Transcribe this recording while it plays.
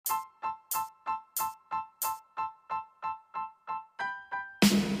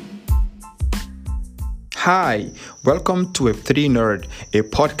Hi, welcome to Web3 Nerd, a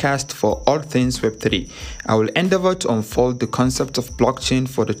podcast for all things Web3. I will endeavor to unfold the concept of blockchain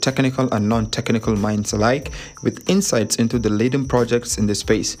for the technical and non-technical minds alike, with insights into the leading projects in the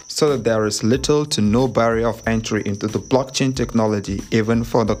space, so that there is little to no barrier of entry into the blockchain technology, even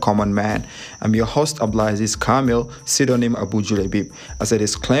for the common man. I'm your host Abdulaziz Kamil, pseudonym Abu Julebib. As a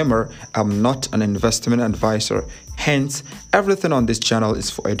disclaimer, I'm not an investment advisor. Hence, everything on this channel is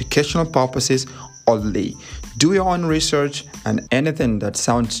for educational purposes only. Do your own research, and anything that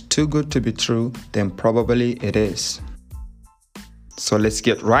sounds too good to be true, then probably it is. So let's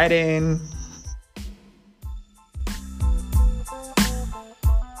get right in.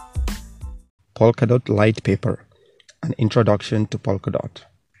 Polkadot Lightpaper, an introduction to Polkadot.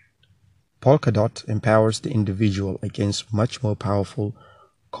 Polkadot empowers the individual against much more powerful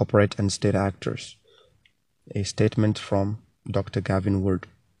corporate and state actors. A statement from Dr. Gavin Wood,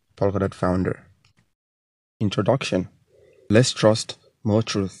 Polkadot founder. Introduction. Less trust, more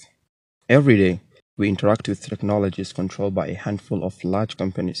truth. Every day, we interact with technologies controlled by a handful of large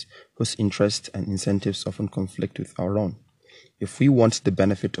companies whose interests and incentives often conflict with our own. If we want the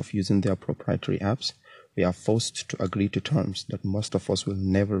benefit of using their proprietary apps, we are forced to agree to terms that most of us will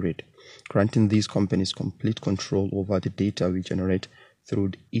never read, granting these companies complete control over the data we generate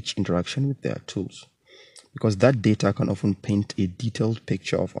through each interaction with their tools. Because that data can often paint a detailed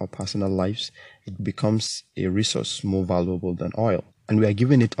picture of our personal lives, it becomes a resource more valuable than oil. And we are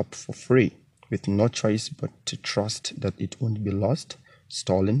giving it up for free, with no choice but to trust that it won't be lost,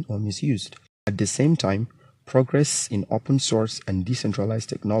 stolen, or misused. At the same time, progress in open source and decentralized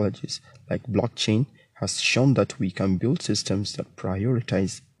technologies like blockchain has shown that we can build systems that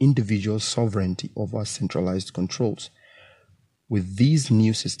prioritize individual sovereignty over centralized controls. With these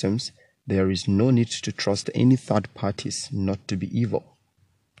new systems, there is no need to trust any third parties not to be evil.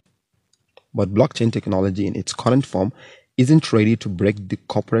 But blockchain technology in its current form isn't ready to break the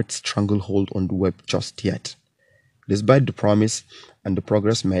corporate stranglehold on the web just yet. Despite the promise and the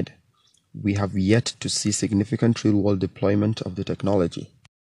progress made, we have yet to see significant real-world deployment of the technology.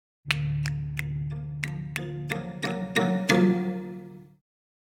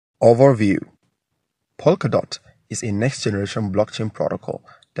 Overview. Polkadot is a next-generation blockchain protocol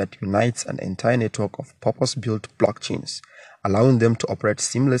that unites an entire network of purpose-built blockchains, allowing them to operate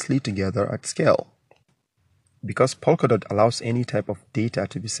seamlessly together at scale. Because Polkadot allows any type of data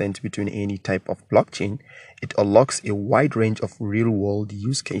to be sent between any type of blockchain, it unlocks a wide range of real-world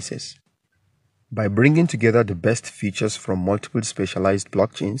use cases. By bringing together the best features from multiple specialized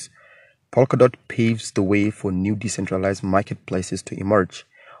blockchains, Polkadot paves the way for new decentralized marketplaces to emerge,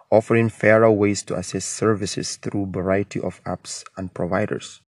 offering fairer ways to access services through a variety of apps and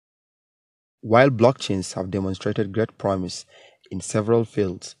providers. While blockchains have demonstrated great promise in several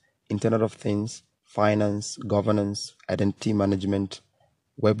fields, Internet of Things, finance, governance, identity management,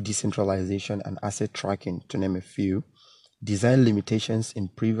 web decentralization, and asset tracking, to name a few, design limitations in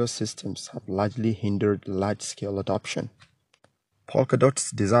previous systems have largely hindered large-scale adoption.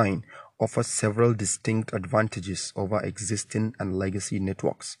 Polkadot's design offers several distinct advantages over existing and legacy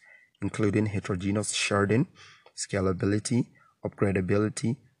networks, including heterogeneous sharding, scalability,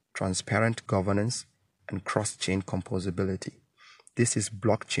 upgradability, transparent governance, and cross-chain composability. This is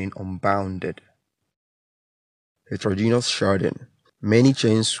blockchain unbounded. Heterogeneous sharding. Many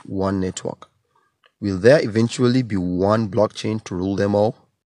chains, one network. Will there eventually be one blockchain to rule them all?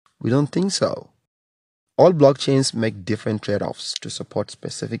 We don't think so. All blockchains make different trade-offs to support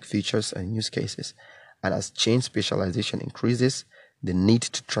specific features and use cases, and as chain specialization increases, the need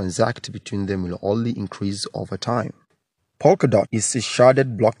to transact between them will only increase over time. Polkadot is a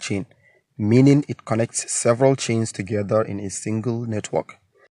sharded blockchain, meaning it connects several chains together in a single network,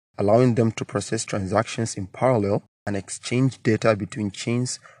 allowing them to process transactions in parallel and exchange data between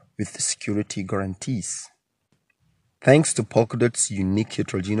chains with security guarantees. Thanks to Polkadot's unique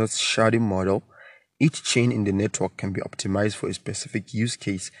heterogeneous sharding model, each chain in the network can be optimized for a specific use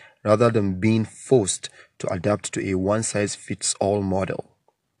case rather than being forced to adapt to a one-size-fits-all model.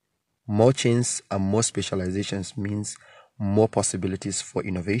 More chains and more specializations means more possibilities for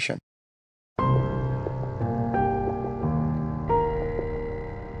innovation.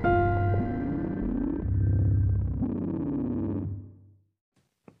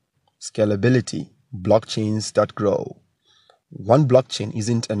 Scalability. Blockchains that grow. One blockchain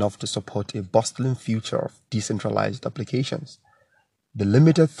isn't enough to support a bustling future of decentralized applications. The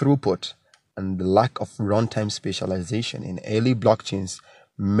limited throughput and the lack of runtime specialization in early blockchains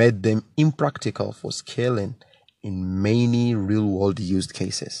made them impractical for scaling in many real-world use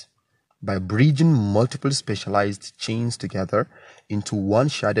cases. By bridging multiple specialized chains together into one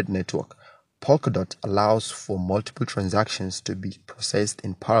sharded network, Polkadot allows for multiple transactions to be processed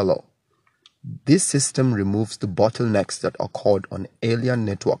in parallel. This system removes the bottlenecks that occurred on earlier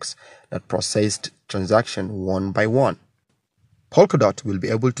networks that processed transactions one by one. Polkadot will be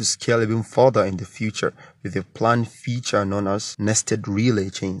able to scale even further in the future with a planned feature known as nested relay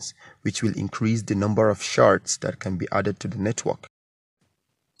chains, which will increase the number of shards that can be added to the network.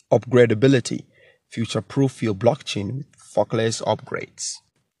 Upgradability: future-proof your blockchain with forkless upgrades.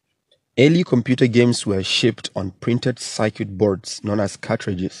 Early computer games were shipped on printed circuit boards known as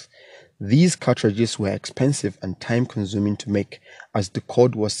cartridges. These cartridges were expensive and time-consuming to make, as the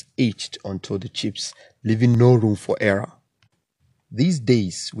code was etched onto the chips, leaving no room for error. These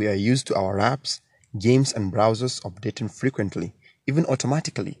days, we are used to our apps, games and browsers updating frequently, even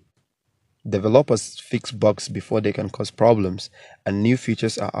automatically. Developers fix bugs before they can cause problems, and new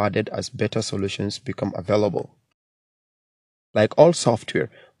features are added as better solutions become available. Like all software,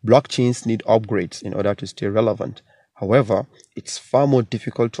 blockchains need upgrades in order to stay relevant. However, it's far more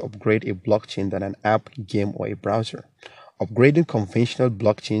difficult to upgrade a blockchain than an app, game, or a browser. Upgrading conventional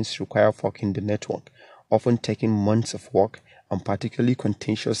blockchains require forking the network, often taking months of work, and particularly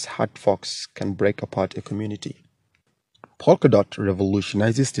contentious hard forks can break apart a community. Polkadot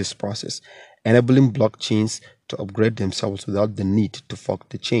revolutionizes this process, enabling blockchains to upgrade themselves without the need to fork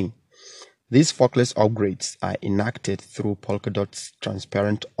the chain. These forkless upgrades are enacted through Polkadot's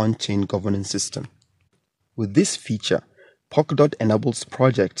transparent on-chain governance system. With this feature, Polkadot enables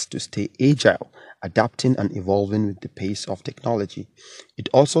projects to stay agile, adapting and evolving with the pace of technology. It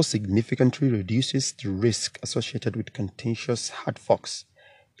also significantly reduces the risk associated with contentious hard forks,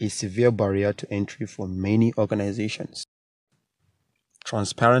 a severe barrier to entry for many organizations.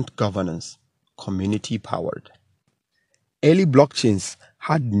 Transparent governance, community-powered. Early blockchains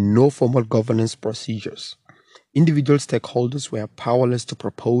had no formal governance procedures. Individual stakeholders were powerless to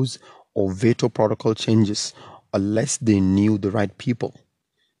propose or veto protocol changes unless they knew the right people.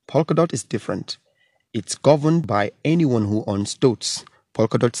 Polkadot is different. It's governed by anyone who owns DOTs,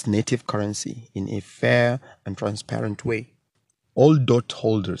 Polkadot's native currency, in a fair and transparent way. All DOT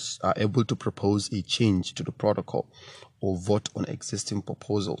holders are able to propose a change to the protocol or vote on existing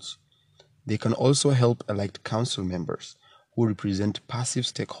proposals. They can also help elect council members who represent passive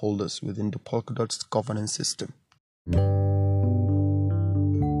stakeholders within the Polkadot's governance system.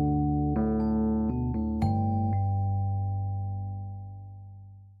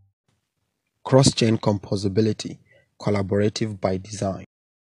 Cross-chain composability, collaborative by design.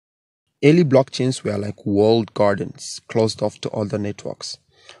 Early blockchains were like walled gardens, closed off to other networks.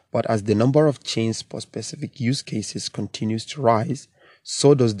 But as the number of chains for specific use cases continues to rise,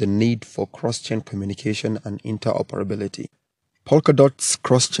 so does the need for cross-chain communication and interoperability. Polkadot's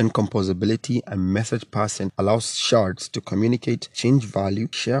cross-chain composability and message passing allows shards to communicate, change value,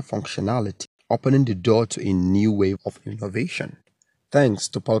 share functionality, opening the door to a new wave of innovation. Thanks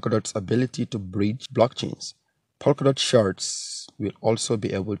to Polkadot's ability to bridge blockchains, Polkadot shards will also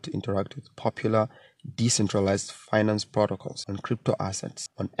be able to interact with popular decentralized finance protocols and crypto assets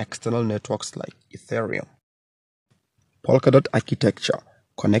on external networks like Ethereum. Polkadot architecture,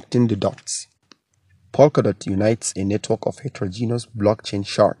 connecting the dots. Polkadot unites a network of heterogeneous blockchain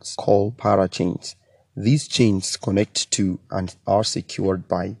shards called parachains. These chains connect to and are secured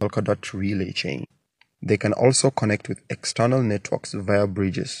by Polkadot relay chain. They can also connect with external networks via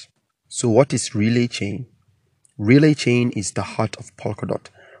bridges. So what is relay chain? Relay chain is the heart of Polkadot,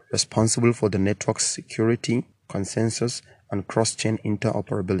 responsible for the network's security, consensus, and cross-chain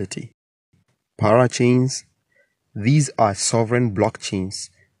interoperability. Parachains: these are sovereign blockchains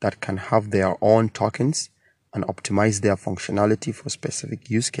that can have their own tokens and optimize their functionality for specific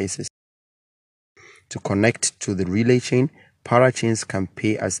use cases. To connect to the relay chain, parachains can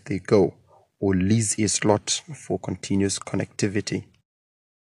pay as they go or lease a slot for continuous connectivity.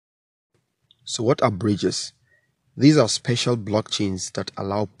 So what are bridges? These are special blockchains that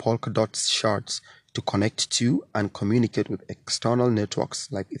allow Polkadot shards to connect to and communicate with external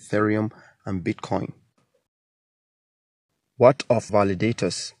networks like Ethereum and Bitcoin. What of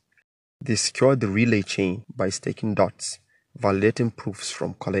validators? They secure the relay chain by staking dots, validating proofs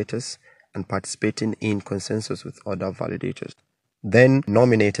from collectors, and participating in consensus with other validators. Then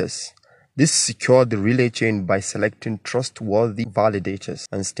nominators. This secure the relay chain by selecting trustworthy validators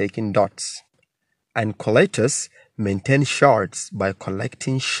and staking dots. And collectors maintain shards by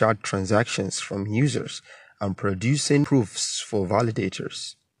collecting shard transactions from users and producing proofs for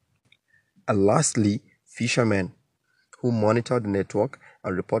validators. And lastly, fishermen, who monitor the network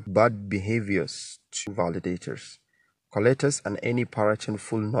and report bad behaviors to validators. Collectors and any parachain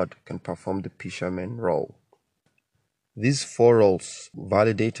full node can perform the fisherman role. These four roles,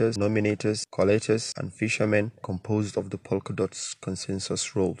 validators, nominators, collators, and fishermen, composed of the Polkadot's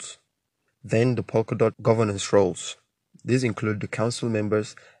consensus roles. Then the Polkadot governance roles. These include the council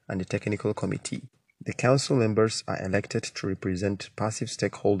members and the technical committee. The council members are elected to represent passive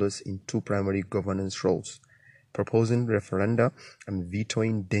stakeholders in two primary governance roles: proposing referenda and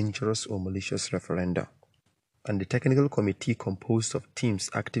vetoing dangerous or malicious referenda. And the technical committee, composed of teams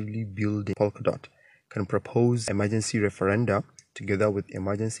actively building Polkadot, can propose emergency referenda together with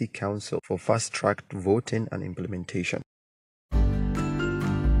emergency council for fast-tracked voting and implementation.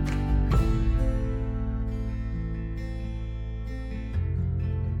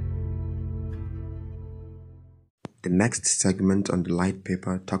 The next segment on the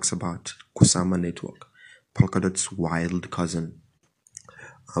Lightpaper talks about Kusama Network, Polkadot's wild cousin.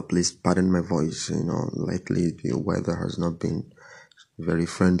 Please pardon my voice. Lately the weather has not been very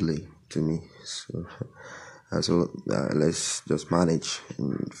friendly to me. So let's just manage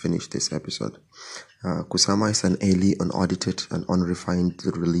and finish this episode. Kusama is an early, unaudited, and unrefined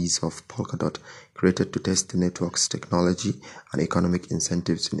release of Polkadot, created to test the network's technology and economic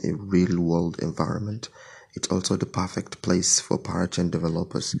incentives in a real-world environment. It's also the perfect place for parachain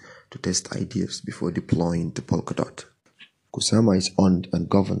developers to test ideas before deploying to Polkadot. Kusama is owned and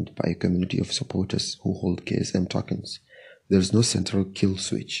governed by a community of supporters who hold KSM tokens. There is no central kill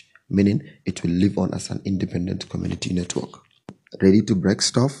switch, meaning it will live on as an independent community network. Ready to break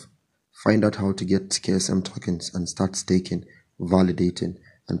stuff? Find out how to get KSM tokens and start staking, validating,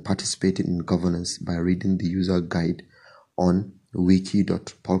 and participating in governance by reading the user guide on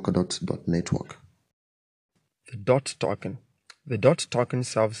wiki.polkadot.network. The DOT token. The DOT token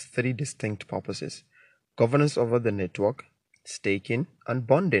serves three distinct purposes: governance over the network, staking, and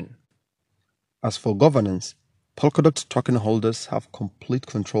bonding. As for governance, Polkadot token holders have complete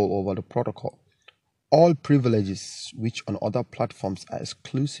control over the protocol. All privileges which on other platforms are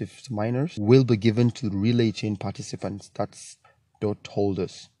exclusive to miners will be given to relay chain participants, that's DOT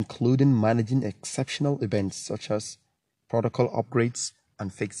holders, including managing exceptional events such as protocol upgrades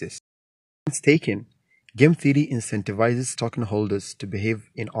and fixes. Staking. Game theory incentivizes token holders to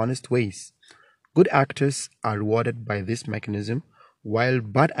behave in honest ways. Good actors are rewarded by this mechanism, while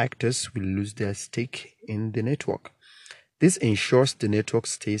bad actors will lose their stake in the network. This ensures the network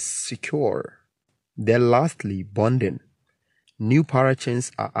stays secure. Then lastly, bonding. New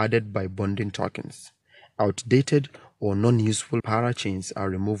parachains are added by bonding tokens. Outdated or non-useful parachains are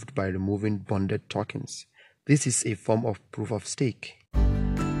removed by removing bonded tokens. This is a form of proof of stake.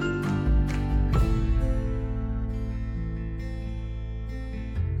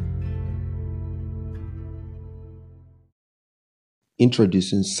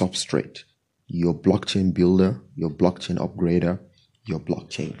 Introducing Substrate, your blockchain builder, your blockchain upgrader, your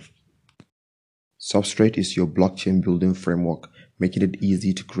blockchain. Substrate is your blockchain building framework, making it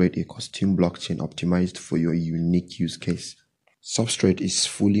easy to create a custom blockchain optimized for your unique use case. Substrate is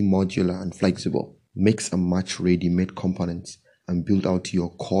fully modular and flexible, mix and match ready-made components, and build out your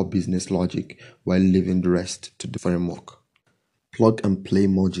core business logic while leaving the rest to the framework. Plug and play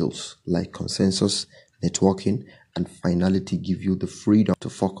modules like consensus, networking, and finality give you the freedom to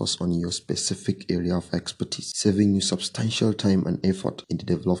focus on your specific area of expertise, saving you substantial time and effort in the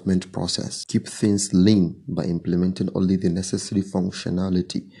development process. Keep things lean by implementing only the necessary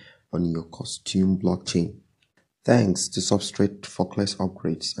functionality on your custom blockchain. Thanks to Substrate forkless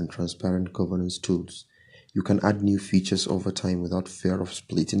upgrades and transparent governance tools, you can add new features over time without fear of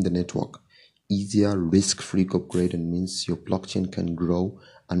splitting the network. Easier, risk-free upgrading means your blockchain can grow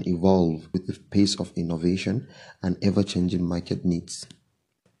and evolve with the pace of innovation and ever-changing market needs.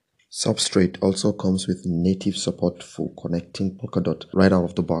 Substrate also comes with native support for connecting Polkadot right out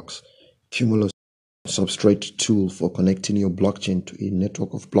of the box. Cumulus Substrate tool for connecting your blockchain to a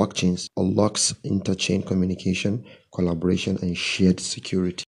network of blockchains unlocks interchain communication, collaboration, and shared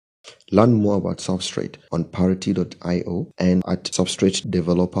security. Learn more about Substrate on parity.io and at Substrate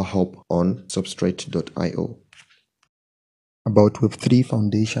Developer Hub on substrate.io. About Web3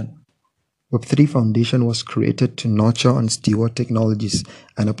 Foundation. Web3 Foundation was created to nurture and steward technologies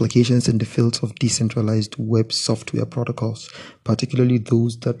and applications in the fields of decentralized web software protocols, particularly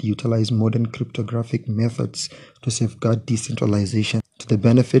those that utilize modern cryptographic methods to safeguard decentralization to the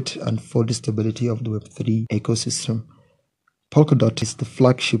benefit and for the stability of the Web3 ecosystem. Polkadot is the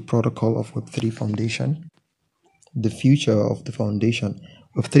flagship protocol of Web3 Foundation. The future of the foundation.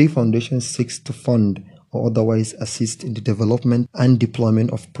 Web3 Foundation seeks to fund or otherwise assist in the development and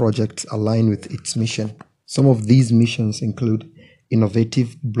deployment of projects aligned with its mission. Some of these missions include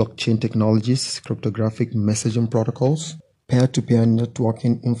innovative blockchain technologies, cryptographic messaging protocols, peer-to-peer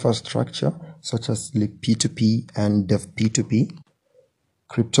networking infrastructure, such as P2P and DevP2P,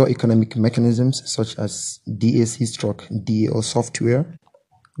 crypto economic mechanisms such as DAC/DAO software,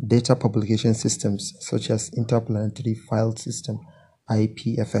 data publication systems such as Interplanetary File System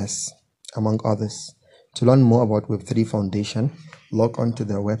IPFS, among others. To learn more about Web3 Foundation, log on to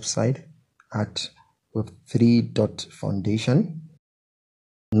their website at web3.foundation.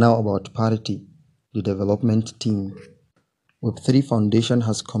 Now about Parity, the development team. Web3 Foundation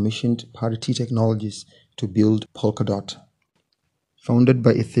has commissioned Parity Technologies to build Polkadot. Founded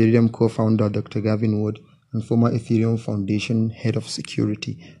by Ethereum co-founder Dr. Gavin Wood and former Ethereum Foundation Head of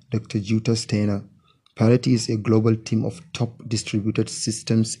Security Dr. Jutta Steiner, Parity is a global team of top distributed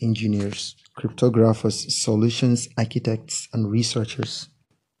systems engineers, cryptographers, solutions architects, and researchers.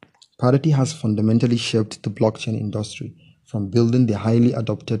 Parity has fundamentally shaped the blockchain industry, from building the highly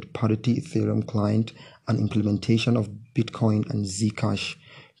adopted Parity Ethereum client and implementation of Bitcoin and Zcash,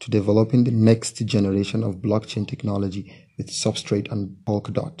 to developing the next generation of blockchain technology with Substrate and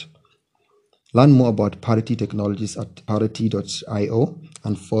Polkadot. Learn more about Parity Technologies at parity.io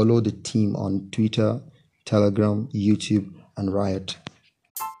and follow the team on Twitter, Telegram, YouTube, and Riot.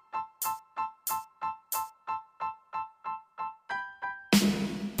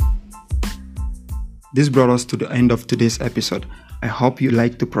 This brought us to the end of today's episode. I hope you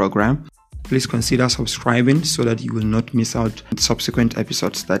liked the program. Please consider subscribing so that you will not miss out on subsequent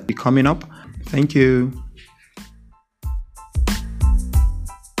episodes that will be coming up. Thank you.